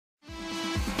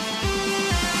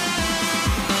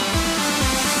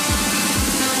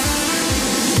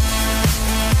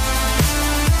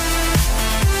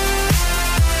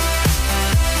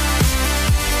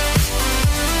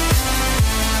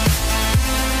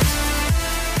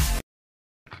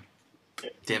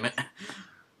Damn it.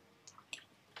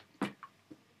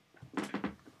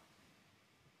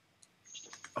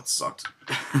 That sucked.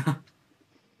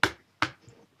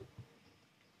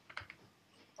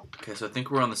 Okay, so I think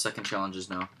we're on the second challenges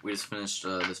now. We just finished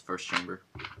this first chamber.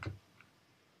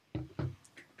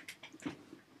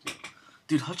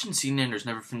 Dude, Hutch and Seananders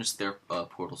never finished their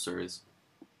Portal series.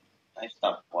 I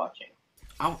stopped watching.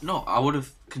 No, I would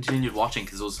have continued watching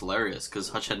because it was hilarious, because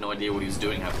Hutch had no idea what he was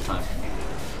doing half the time.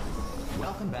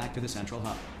 Welcome back to the Central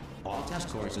Hub. All test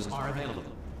courses are available.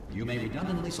 You may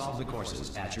redundantly solve the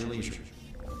courses at your leisure.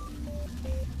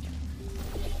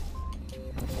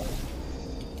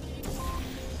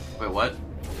 Wait, what?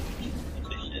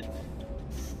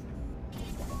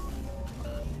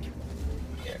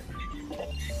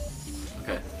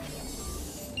 Okay.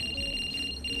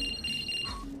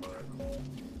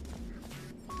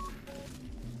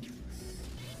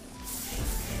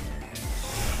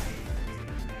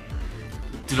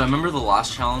 Dude, I remember the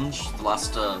last challenge, the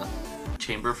last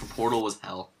chamber for Portal was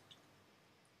hell.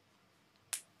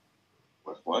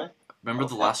 What? Remember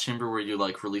the last chamber where you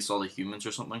like release all the humans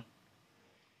or something?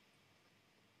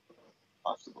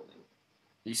 Possibly.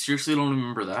 You seriously don't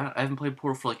remember that? I haven't played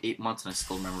Portal for like 8 months and I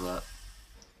still remember that.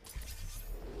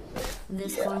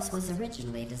 This course was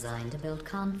originally designed to build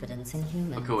confidence in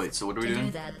humans. Okay, wait, so what are we To doing?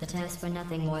 do that, the tests were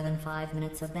nothing more than 5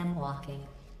 minutes of them walking,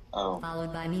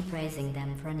 followed by me praising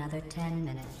them for another 10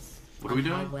 minutes. What are we on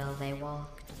doing? How well they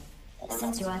walked.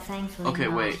 Since you are thankfully Okay,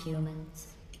 not wait. humans,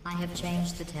 I have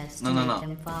changed the test No, to no, make no.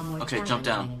 them far more Okay, jump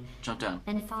down. challenging Jump down.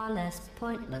 and far less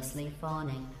pointlessly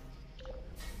fawning.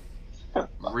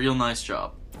 Real nice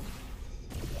job.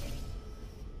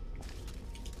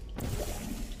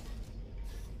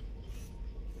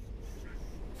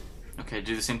 Okay,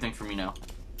 do the same thing for me now.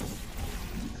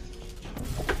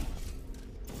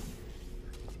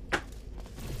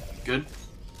 Good?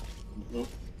 Mm-hmm.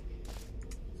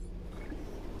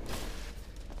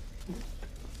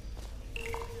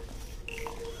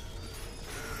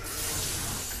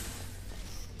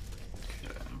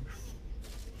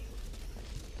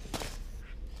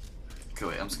 Okay,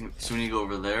 wait, I'm just gonna, so we need to go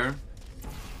over there.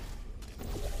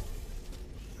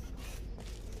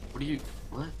 What do you,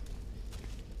 what?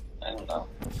 I don't know.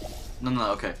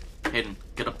 No, okay. Hayden,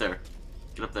 get up there.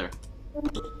 Get up there.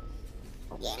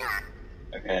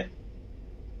 Okay.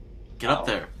 Get up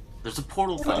there. There's a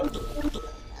portal thing.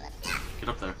 Get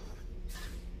up there.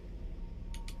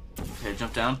 Okay,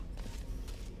 jump down.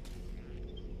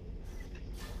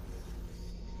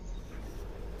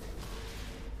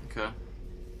 Okay.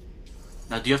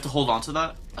 Now, do you have to hold on to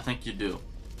that? I think you do.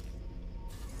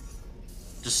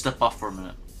 Just step off for a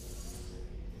minute.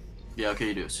 Yeah, okay,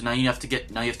 you do. So now you have to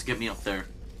get me up there.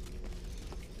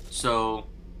 So,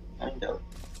 I know.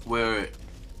 wait.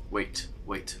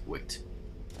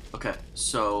 Okay,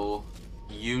 so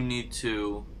you need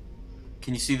to.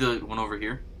 Can you see the one over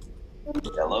here?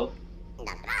 Yellow?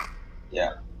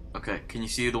 Yeah. Okay, can you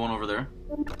see the one over there?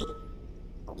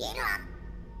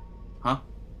 Huh?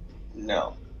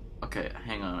 No. Okay,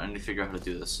 hang on. I need to figure out how to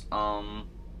do this. If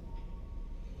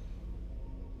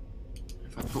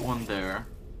I put one there.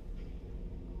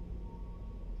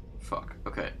 Fuck.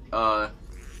 Okay.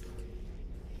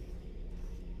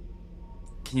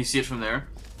 Can you see it from there?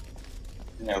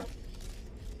 No.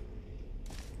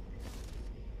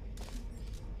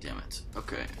 Damn it.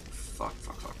 Okay. Fuck.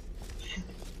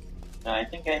 No, I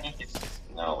think I need to.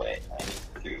 No, wait. I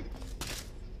need to.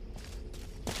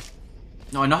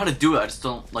 No, I know how to do it. I just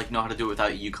don't like know how to do it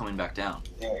without you coming back down.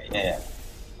 Yeah.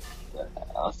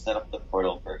 I'll set up the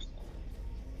portal first.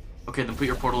 Okay, then put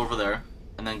your portal over there,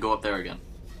 and then go up there again.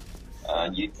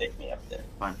 You take me up there.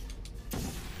 Fine.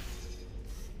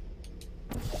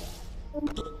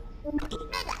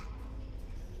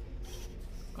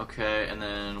 Okay, and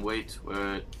then wait.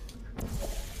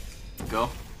 Go.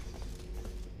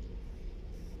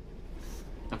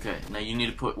 Okay, now you need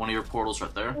to put one of your portals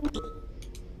right there.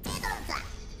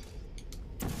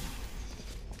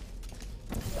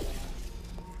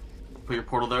 Put your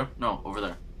portal there? No, over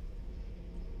there.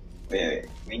 Wait.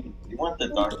 You want the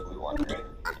dark blue one, right?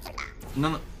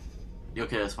 No.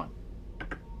 Okay, that's fine.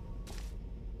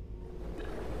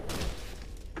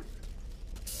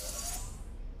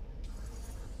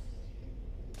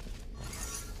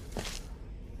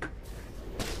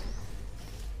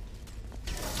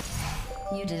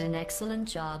 You did an excellent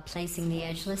job placing the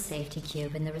edgeless safety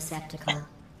cube in the receptacle.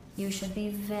 You should be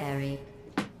very...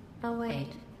 Oh wait,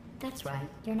 that's right,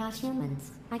 you're not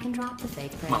humans. I can drop the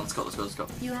fake praise. Come on, let's go.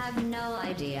 You have no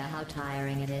idea how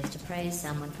tiring it is to praise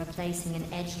someone for placing an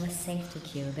edgeless safety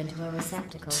cube into a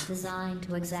receptacle designed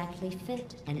to exactly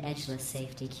fit an edgeless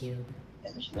safety cube.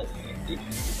 Edgeless safety.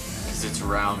 Because it's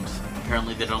round.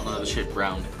 Apparently they don't know the shape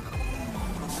round.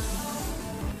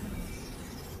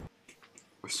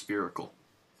 Or spherical.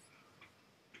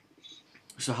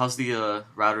 So how's the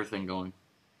router thing going?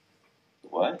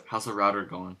 What? How's the router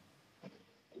going? I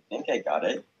think I got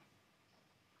it.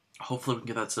 Hopefully we can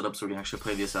get that set up so we can actually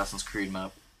play the Assassin's Creed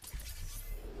map.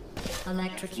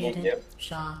 Electrocuted, Yep.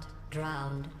 shot,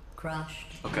 drowned, crushed,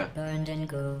 Okay. burned in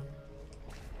goo.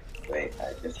 Wait,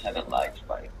 I just had a lag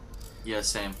spike. Yeah,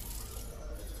 same.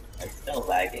 I'm still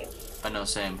lagging. I know,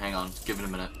 same. Hang on. Give it a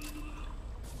minute.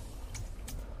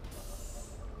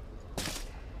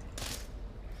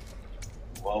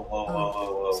 Whoa, whoa, whoa, Oh,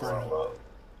 whoa, whoa, sorry. whoa, whoa.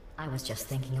 I was just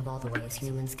thinking of all the ways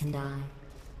humans can die.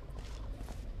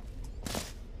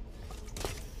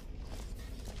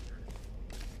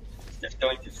 It's just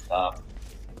going to stop.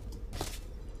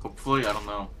 Hopefully, I don't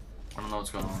know. I don't know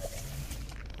what's going on.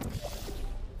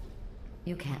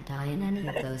 You can't die in any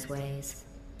of those ways.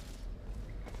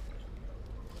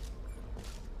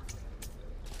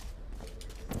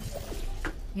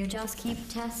 You just keep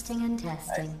testing and I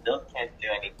testing still can't do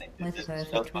anything. with This is so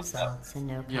perfect fucked up. results and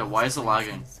no Yeah, why is it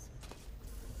lagging? consequences.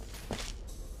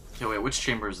 Okay, wait. Which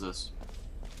chamber is this?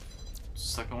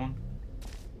 Second one?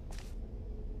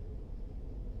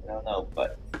 I don't know,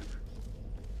 but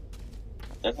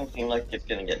doesn't seem like it's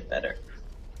gonna get better.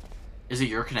 Is it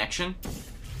your connection?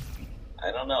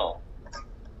 I don't know.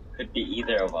 Could be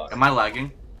either of us. Am I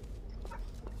lagging?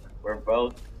 We're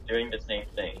both doing the same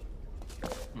thing.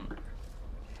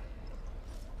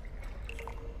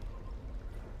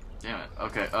 Damn it.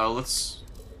 Okay, let's...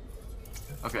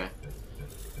 Okay.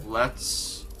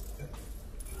 Let's... Do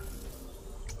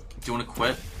you want to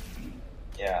quit?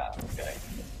 Yeah, okay.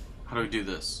 How do we do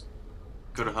this?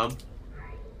 Go to hub?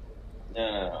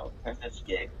 No. Press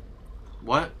escape.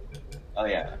 What? Oh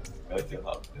yeah. Go to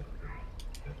hub.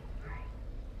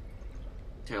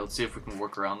 Okay, let's see if we can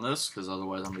work around this, because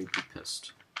otherwise I'm going to be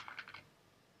pissed.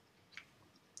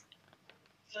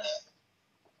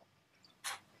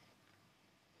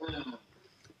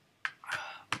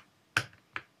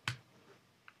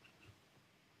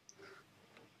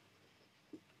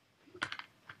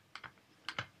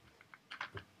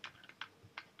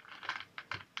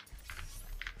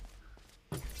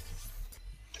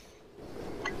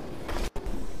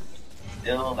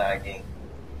 Still lagging.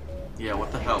 Yeah,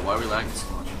 what the hell? Why are we lagging so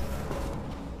much?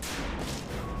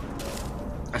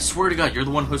 I swear to God, you're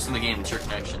the one hosting the game. It's your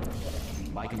connection.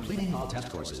 By completing all test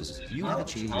courses, you have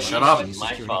achieved Shut up. USC My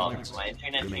security fault. clearance. My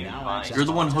internet You may seems now fine. access You're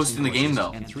the one all hosting testing the game,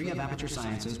 courses though. And 3 of Aperture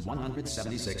Science's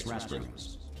 176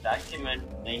 restrooms.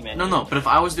 Document name and No, but if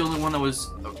I was the only one that was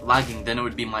lagging, then it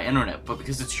would be my internet. But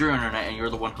because it's your internet and you're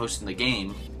the one hosting the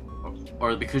game,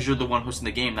 or because you're the one hosting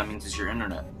the game, that means it's your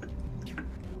internet.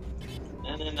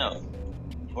 No.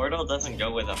 Portal doesn't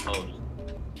go with a host.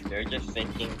 They're just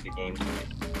syncing the game.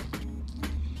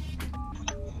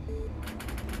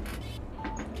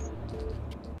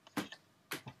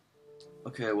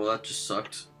 Okay, well that just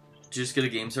sucked. Did you just get a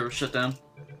game server shut down?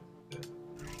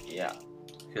 Yeah.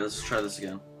 Okay, let's try this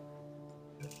again.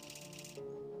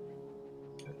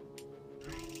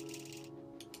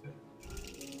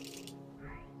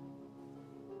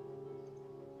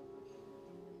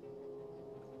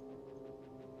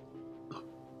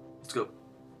 Let's go.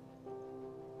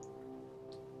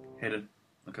 Hayden.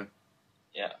 Okay.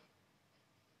 Yeah.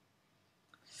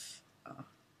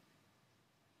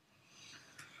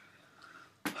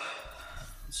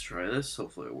 Let's try this.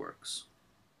 Hopefully it works.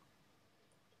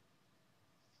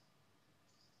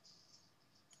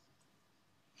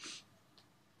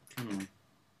 Hmm.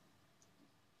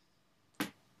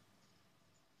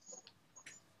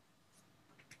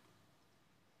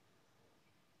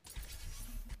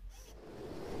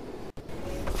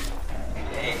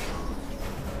 Hey.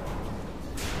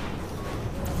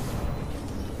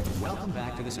 Welcome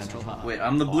back to the Central Hub. Wait,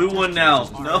 I'm the blue one now.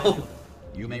 No.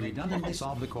 You may redundantly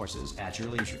solve the courses at your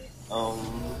leisure.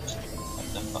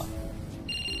 What the fuck?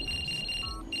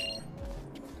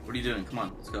 What are you doing? Come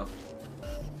on, let's go.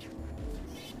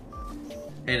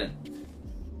 Hayden,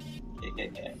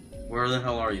 Okay. where the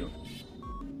hell are you?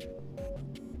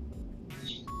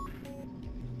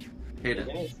 Hayden,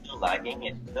 It's still lagging.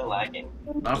 It's still lagging.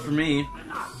 not for me.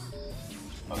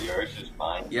 Oh, yours is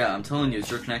fine. Yeah, I'm telling you, it's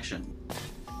your connection.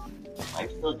 I'm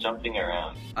still jumping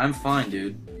around. I'm fine,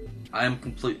 dude. I am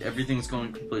complete. Everything's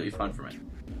going completely fine for me.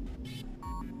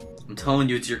 I'm telling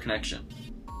you, it's your connection.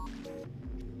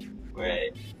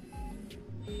 Wait.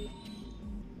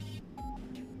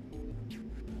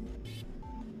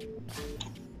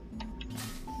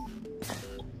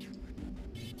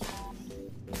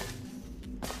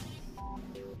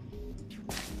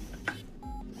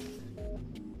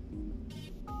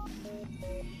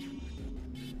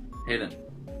 Hayden,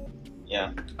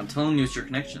 Yeah. I'm telling you it's your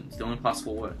connection. It's the only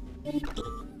possible way. No,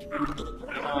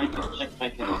 I can check my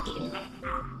connection.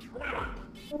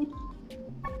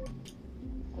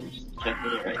 I'm just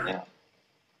checking it right now.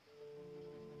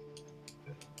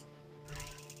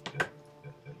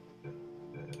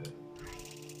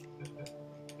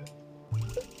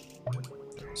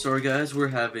 Sorry guys, we're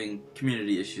having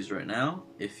community issues right now.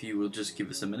 If you will just give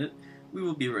us a minute, we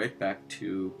will be right back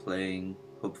to playing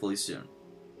hopefully soon.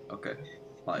 Okay,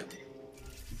 bye.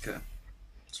 Okay,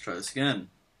 let's try this again.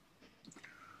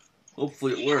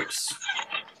 Hopefully it works.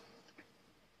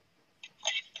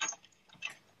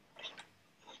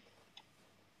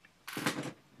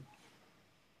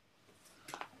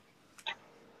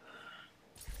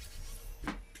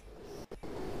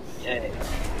 Yay.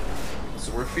 Does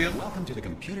it work for you? Welcome to the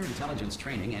Computer Intelligence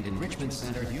Training and Enrichment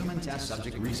Center Human Test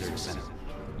Subject Research Center.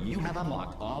 You have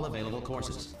unlocked all available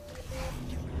courses.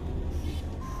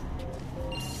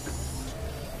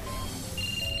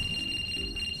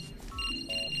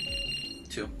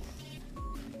 Two.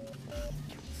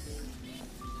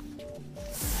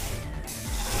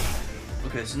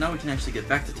 Okay, so now we can actually get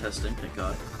back to testing, thank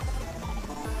God.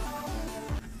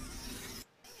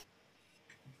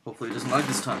 Hopefully it doesn't lag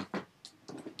this time.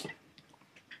 Okay.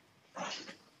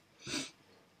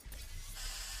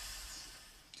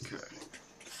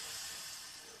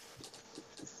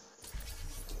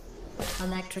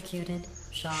 Electrocuted,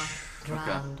 shot,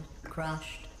 drowned,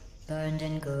 crushed, burned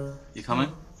in goo. You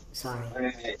coming? Sorry.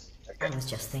 Okay. I was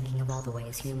just thinking of all the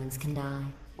ways humans can die.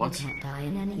 What? You can't die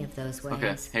in any of those ways.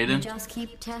 Okay, Hayden, You just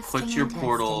keep testing Put your and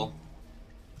portal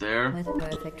there. testing with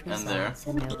perfect and there. results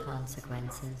and no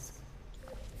consequences.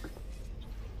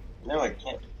 No, I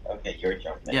can't. Okay, you're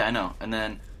jumping. Yeah, I know. And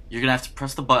then you're gonna have to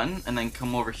press the button and then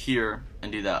come over here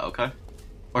and do that, okay?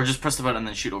 Or just press the button and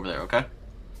then shoot over there, okay?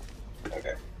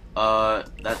 Okay.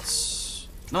 That's...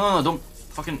 No, don't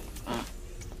fucking...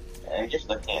 I'm just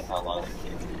looking at how long it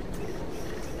takes.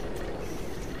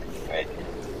 Right.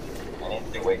 I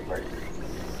need to wait for it.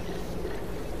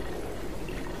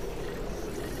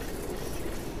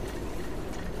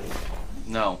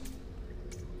 No.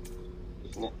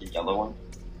 Isn't it the yellow one?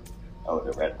 Oh,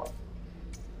 the red one.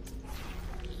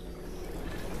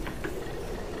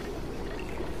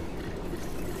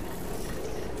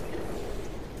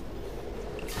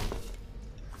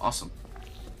 Awesome.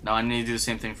 Now I need to do the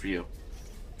same thing for you.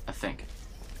 I think.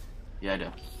 Yeah, I do.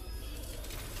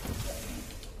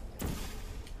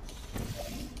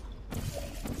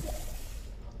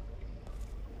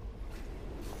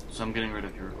 So I'm getting rid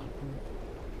of your...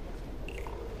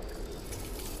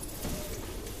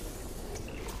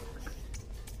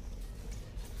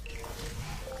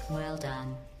 Well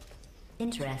done.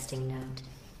 Interesting note.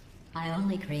 I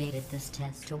only created this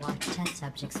test to watch test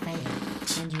subjects fail,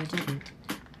 and you didn't.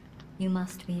 You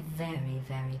must be very,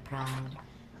 very proud.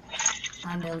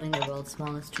 I'm building the world's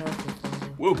smallest trophy for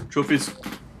you. Whoa, trophies.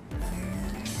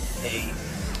 Hey,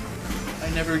 I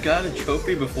never got a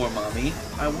trophy before, Mommy.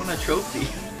 I want a trophy.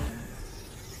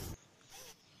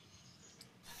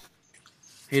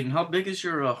 Hayden, how big is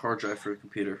your hard drive for a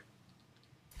computer?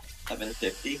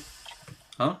 750?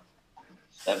 Huh?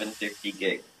 750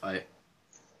 gig.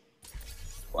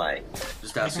 Why?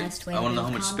 Just The asking. best way I want to know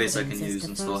build how much space I can confidence is use to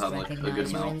and still first have like a good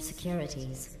recognize your amount.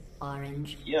 insecurities.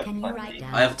 Orange, Yeah, can you plenty. write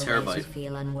down I have a the ways terabyte. you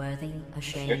feel unworthy,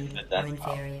 ashamed, Here's the or desktop.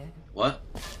 inferior? What?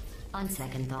 On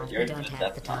second thought, we Here's don't the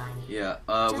have the desktop. time. Yeah,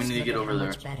 we Just need to look get at over how there.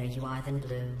 much better you are than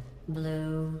Blue.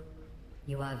 Blue,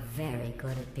 you are very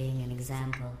good at being an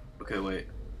example. Okay, wait.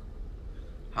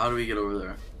 How do we get over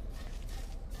there?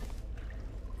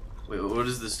 Wait, what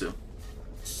does this do?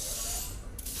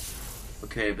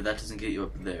 Okay, but that doesn't get you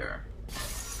up there.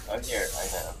 Oh, here, I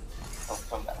know.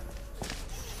 Come back.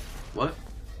 What?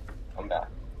 Come back.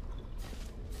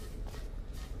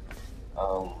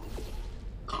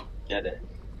 Get it.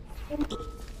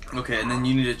 Okay, and then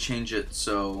you need to change it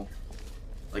so...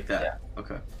 like that. Yeah.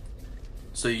 Okay.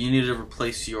 So you need to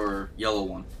replace your yellow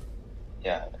one.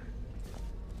 Yeah.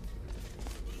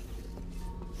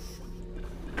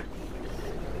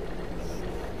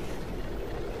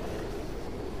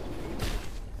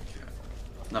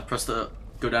 Now press the...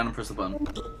 go down and press the button.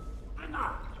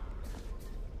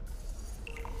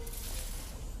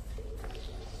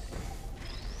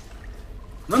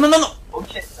 No! Oh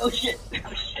shit, oh shit,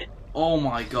 oh shit. Oh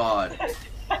my god.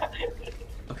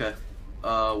 Okay.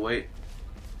 Wait.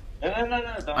 No, don't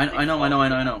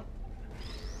I know.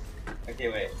 Okay,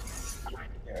 wait.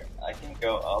 Here, I can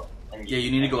go up and Yeah, you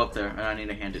need to go up there, and I need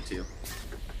to hand it to you.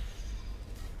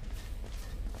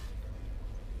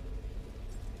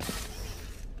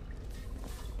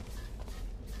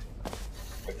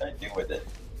 What do I do with it?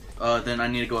 Then I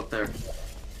need to go up there.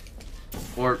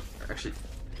 Or, actually,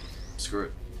 screw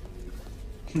it.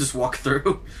 Just walk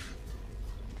through.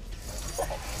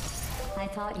 I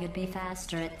thought you'd be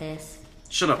faster at this.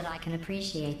 Shut up. But I can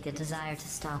appreciate the desire to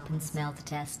stop and smell the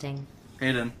testing.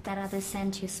 Hayden. That other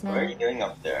scent you smell? What are you doing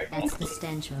up there? I That's can't the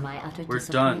stench of my utter We're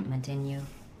disappointment in you.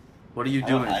 What are you I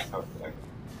don't doing? like up there.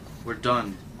 We're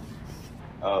done.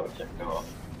 Oh, just go.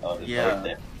 Oh, there's Yeah. right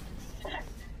there.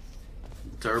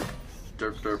 Derp.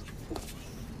 Derp, derp.